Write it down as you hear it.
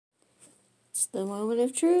It's the moment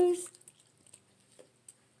of truth.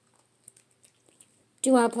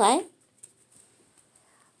 Do you want to play?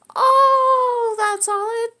 Oh, that's all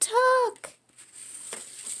it took.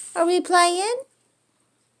 Are we playing?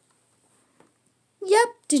 Yep.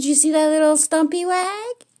 Did you see that little stumpy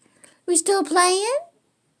wag? We still playing?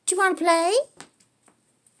 Do you want to play?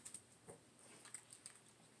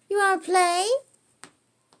 You want to play?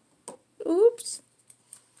 Oops.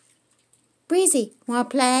 Breezy,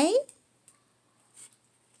 want to play?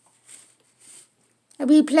 Are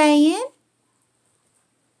we playing?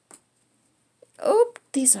 Oop,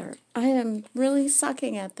 I am really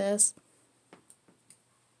sucking at this.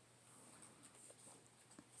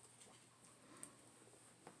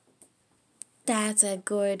 That's a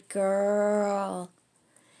good girl.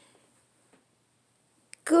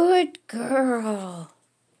 Good girl.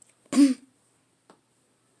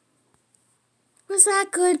 Was that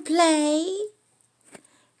good play?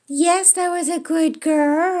 Yes, that was a good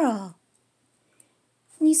girl.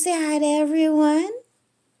 Can you say hi to everyone?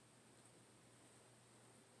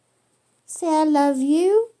 Say I love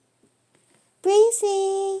you.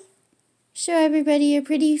 Breezy. Show everybody your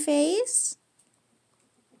pretty face.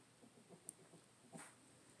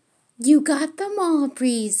 You got them all,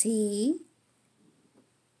 Breezy.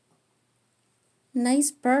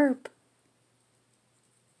 Nice burp.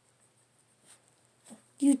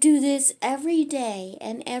 You do this every day,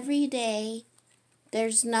 and every day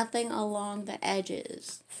there's nothing along the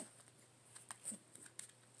edges.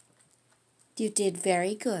 You did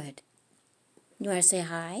very good. You want to say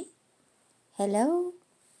hi? Hello?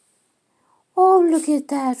 Oh, look at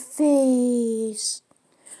that face.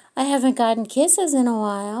 I haven't gotten kisses in a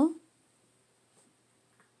while.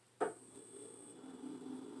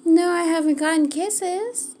 No, I haven't gotten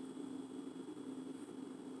kisses.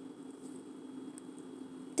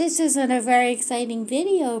 This isn't a very exciting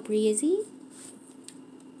video, Breezy.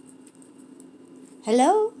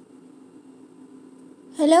 Hello?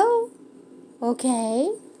 Hello?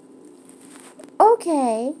 Okay.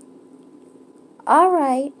 Okay. All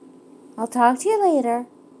right. I'll talk to you later.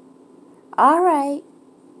 All right.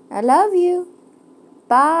 I love you.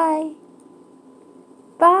 Bye.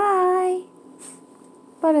 Bye.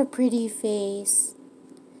 What a pretty face.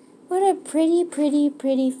 What a pretty, pretty,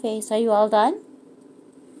 pretty face. Are you all done?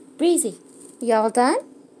 Breezy, you all done?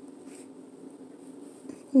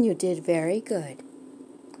 You did very good.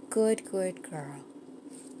 Good, good girl.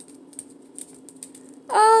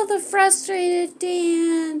 Oh, the frustrated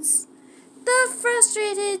dance. The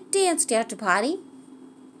frustrated dance. Do you have to potty?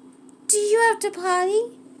 Do you have to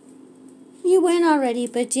potty? You went already,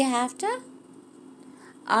 but do you have to?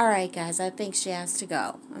 All right, guys, I think she has to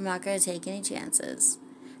go. I'm not going to take any chances.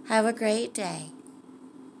 Have a great day.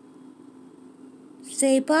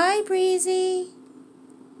 Say bye, Breezy.